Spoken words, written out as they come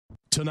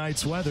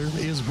Tonight's weather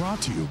is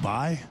brought to you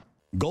by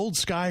Gold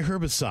Sky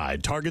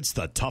Herbicide. Targets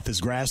the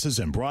toughest grasses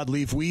and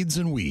broadleaf weeds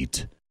in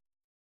wheat.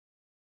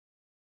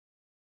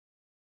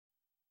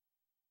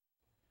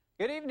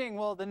 Good evening.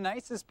 Well, the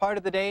nicest part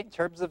of the day in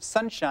terms of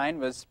sunshine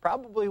was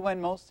probably when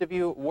most of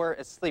you were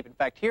asleep. In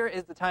fact, here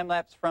is the time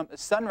lapse from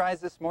sunrise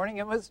this morning.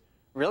 It was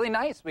really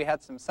nice. We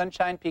had some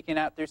sunshine peeking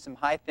out through some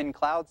high, thin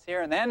clouds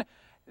here, and then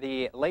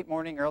the late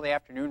morning, early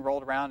afternoon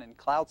rolled around and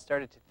clouds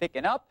started to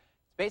thicken up.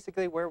 It's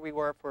basically where we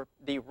were for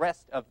the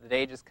rest of the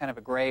day, just kind of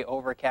a gray,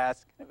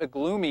 overcast, kind of a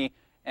gloomy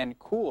and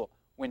cool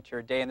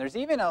winter day. And there's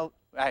even a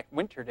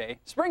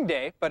spring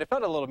day, but it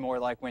felt a little more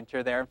like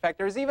winter there. In fact,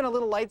 there's even a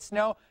little light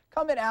snow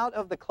coming out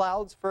of the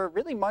clouds for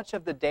really much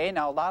of the day.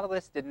 Now, a lot of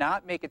this did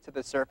not make it to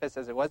the surface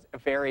as it was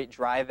very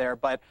dry there,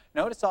 but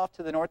notice off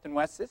to the north and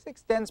west, this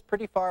extends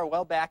pretty far,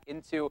 well back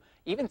into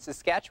even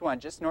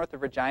Saskatchewan, just north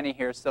of Regina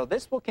here. So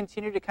this will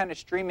continue to kind of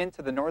stream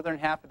into the northern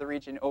half of the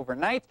region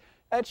overnight.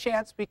 A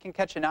chance we can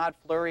catch an odd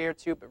flurry or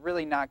two, but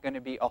really not going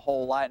to be a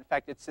whole lot. In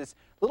fact, it's this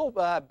little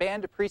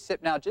band of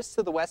precip now just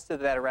to the west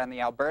of that around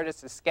the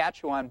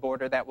Alberta-Saskatchewan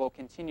border that will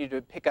continue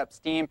to pick up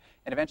steam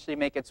and eventually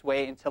make its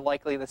way into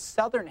likely the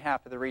southern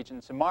half of the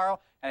region tomorrow.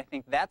 And I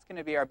think that's going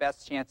to be our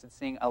best chance at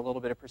seeing a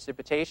little bit of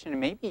precipitation and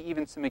maybe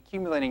even some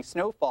accumulating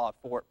snowfall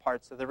for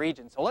parts of the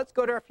region. So let's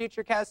go to our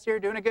futurecast here,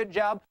 doing a good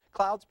job.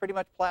 Clouds pretty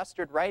much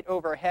plastered right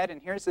overhead,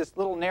 and here's this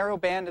little narrow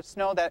band of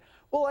snow that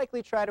will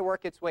likely try to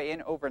work its way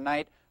in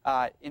overnight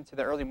into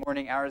the early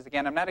morning hours.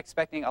 Again, I'm not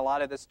expecting a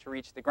lot of this to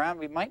reach the ground.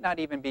 We might not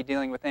even be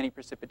dealing with any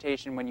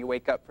precipitation when you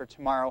wake up for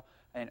tomorrow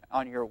and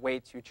on your way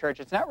to church.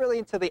 It's not really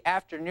until the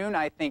afternoon,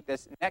 I think,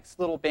 this next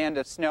little band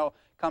of snow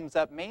comes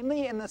up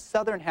mainly in the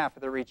southern half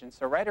of the region.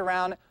 So right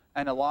around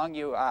and along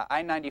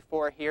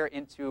I-94 here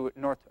into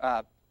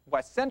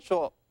west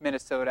central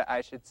Minnesota,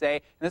 I should say.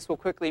 And this will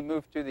quickly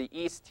move through the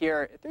east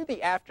here through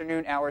the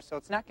afternoon hours. So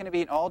it's not going to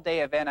be an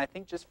all-day event. I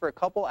think just for a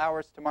couple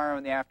hours tomorrow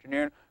in the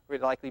afternoon,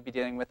 we'd likely be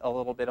dealing with a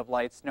little bit of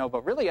light snow.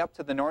 But really up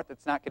to the north,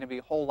 it's not going to be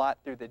a whole lot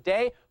through the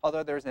day.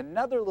 Although there's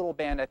another little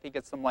band, I think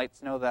it's some light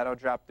snow that'll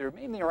drop through,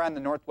 mainly around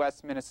the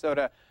northwest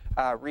Minnesota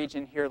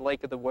region here,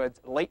 Lake of the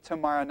Woods, late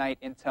tomorrow night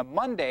into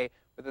Monday,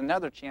 with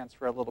another chance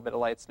for a little bit of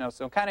light snow.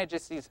 So kind of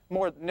just these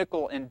more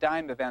nickel and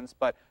dime events,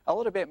 but a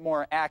little bit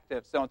more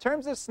active. So in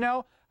terms of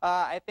snow,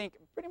 I think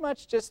pretty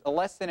much just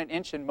less than an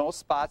inch in most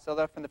spots,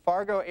 although from the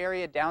Fargo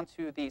area down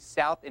to the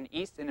south and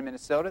east into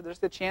Minnesota, there's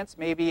the chance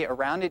maybe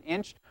around an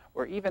inch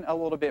or even a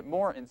little bit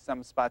more in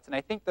some spots. And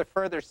I think the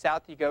further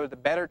south you go, the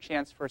better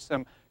chance for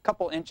some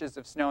couple inches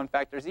of snow. In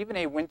fact, there's even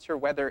a winter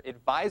weather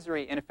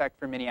advisory in effect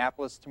for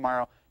Minneapolis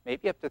tomorrow,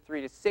 maybe up to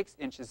 3 to 6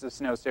 inches of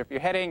snow. So if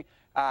you're heading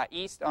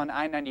east on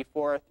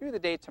I-94 through the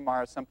day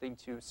tomorrow, something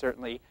to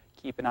certainly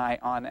keep an eye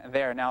on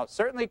there. Now,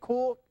 certainly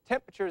cool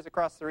temperatures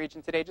across the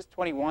region today, just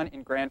 21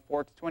 in Grand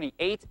Forks,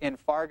 28 in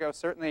Fargo,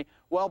 certainly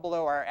well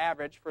below our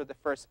average for the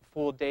first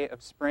full day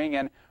of spring,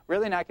 and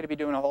really not going to be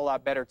doing a whole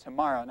lot better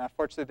tomorrow. Now,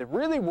 fortunately, the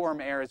really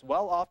warm air is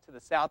well off to the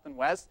south and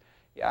west.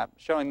 Yeah,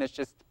 showing this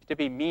just to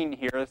be mean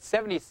here.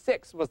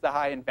 76 was the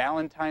high in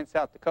Valentine,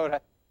 South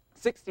Dakota.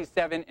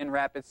 67 in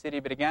Rapid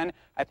City, but again,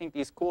 I think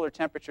these cooler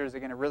temperatures are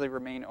going to really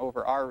remain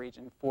over our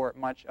region for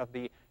much of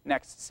the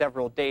next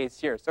several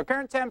days here. So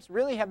current temps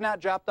really have not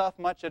dropped off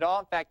much at all.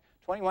 In fact,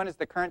 21 is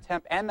the current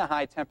temp and the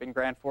high temp in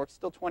Grand Forks,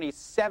 still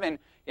 27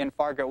 in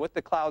Fargo with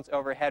the clouds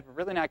overhead. We're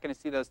really not going to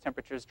see those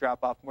temperatures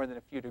drop off more than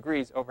a few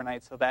degrees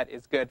overnight, so that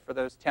is good for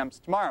those temps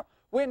tomorrow.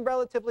 Wind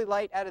relatively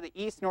light out of the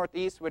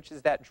east-northeast, which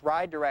is that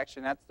dry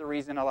direction. That's the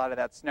reason a lot of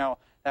that snow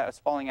that was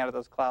falling out of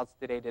those clouds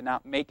today did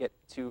not make it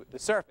to the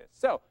surface.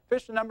 So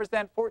official numbers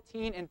then,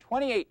 14 and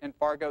 28 in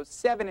Fargo,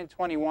 7 and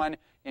 21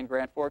 in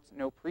Grand Forks.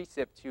 No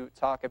precip to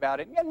talk about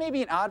it. And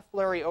maybe an odd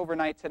flurry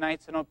overnight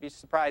tonight, so don't be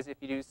surprised if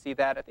you do see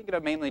that. I think it'll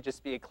mainly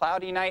just be a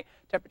cloudy night.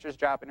 Temperatures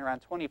dropping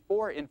around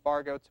 24 in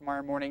Fargo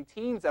tomorrow morning.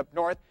 Teens up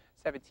north,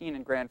 17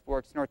 in Grand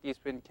Forks.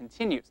 Northeast wind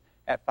continues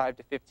at 5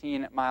 to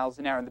 15 miles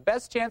an hour. And the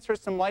best chance for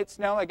some light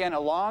snow, again,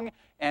 along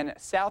and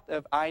south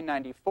of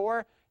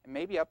I-94, and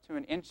maybe up to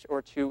an inch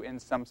or two in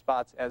some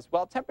spots as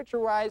well.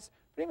 Temperature-wise,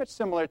 pretty much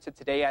similar to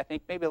today. I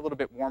think maybe a little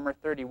bit warmer,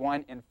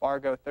 31 in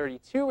Fargo,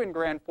 32 in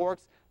Grand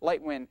Forks.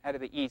 Light wind out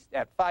of the east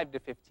at 5 to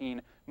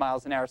 15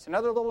 miles an hour. So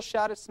another little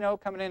shot of snow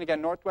coming in,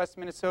 again, northwest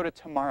Minnesota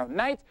tomorrow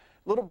night.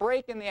 Little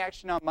break in the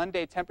action on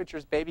Monday.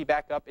 Temperatures baby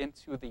back up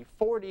into the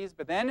 40s,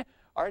 but then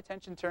our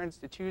attention turns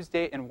to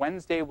Tuesday and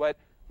Wednesday, what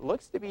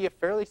looks to be a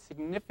fairly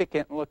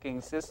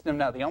significant-looking system.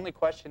 Now, the only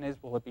question is,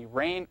 will it be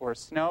rain or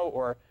snow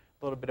or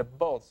a little bit of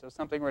both? So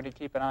something we're going to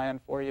keep an eye on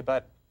for you,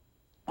 but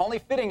only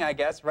fitting, I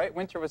guess, right?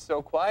 Winter was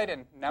so quiet,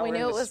 and now we're in the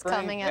spring. We knew it was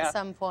coming at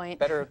some point.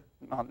 Better,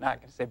 well, I'm not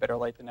going to say better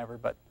late than ever,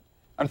 but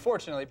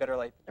unfortunately, better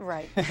late than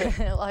never.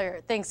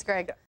 Right. Thanks, Greg. Yeah.